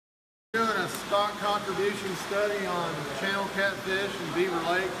Doing a stock contribution study on channel catfish in Beaver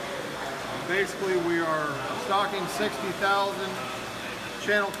Lake. Basically, we are stocking 60,000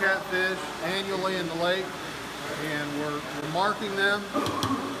 channel catfish annually in the lake, and we're marking them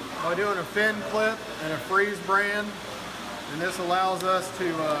by doing a fin clip and a freeze brand. And this allows us to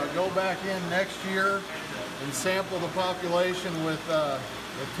go back in next year and sample the population with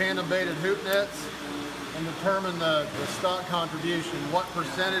tandem-baited hoop nets and determine the stock contribution, what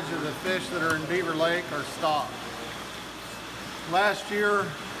percentage of the fish that are in Beaver Lake are stocked. Last year,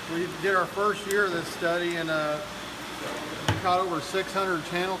 we did our first year of this study, and we caught over 600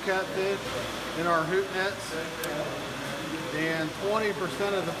 channel catfish in our hoop nets, and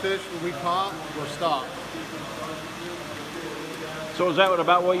 20% of the fish that we caught were stocked. So is that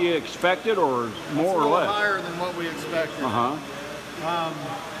about what you expected, or more or less? Higher than what we expected.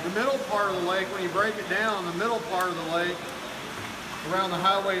 The middle part of the lake, when you break it down, the middle part of the lake, around the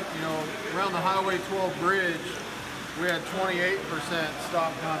highway, around the Highway 12 bridge, we had 28%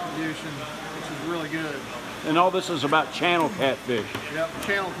 stock contribution, which is really good. And all this is about channel catfish. Yep,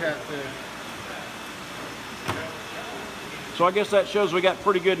 channel catfish. So I guess that shows we got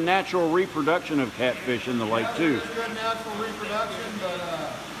pretty good natural reproduction of catfish in the lake too. There's good natural reproduction, but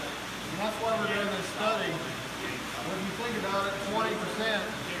that's why we're doing this study.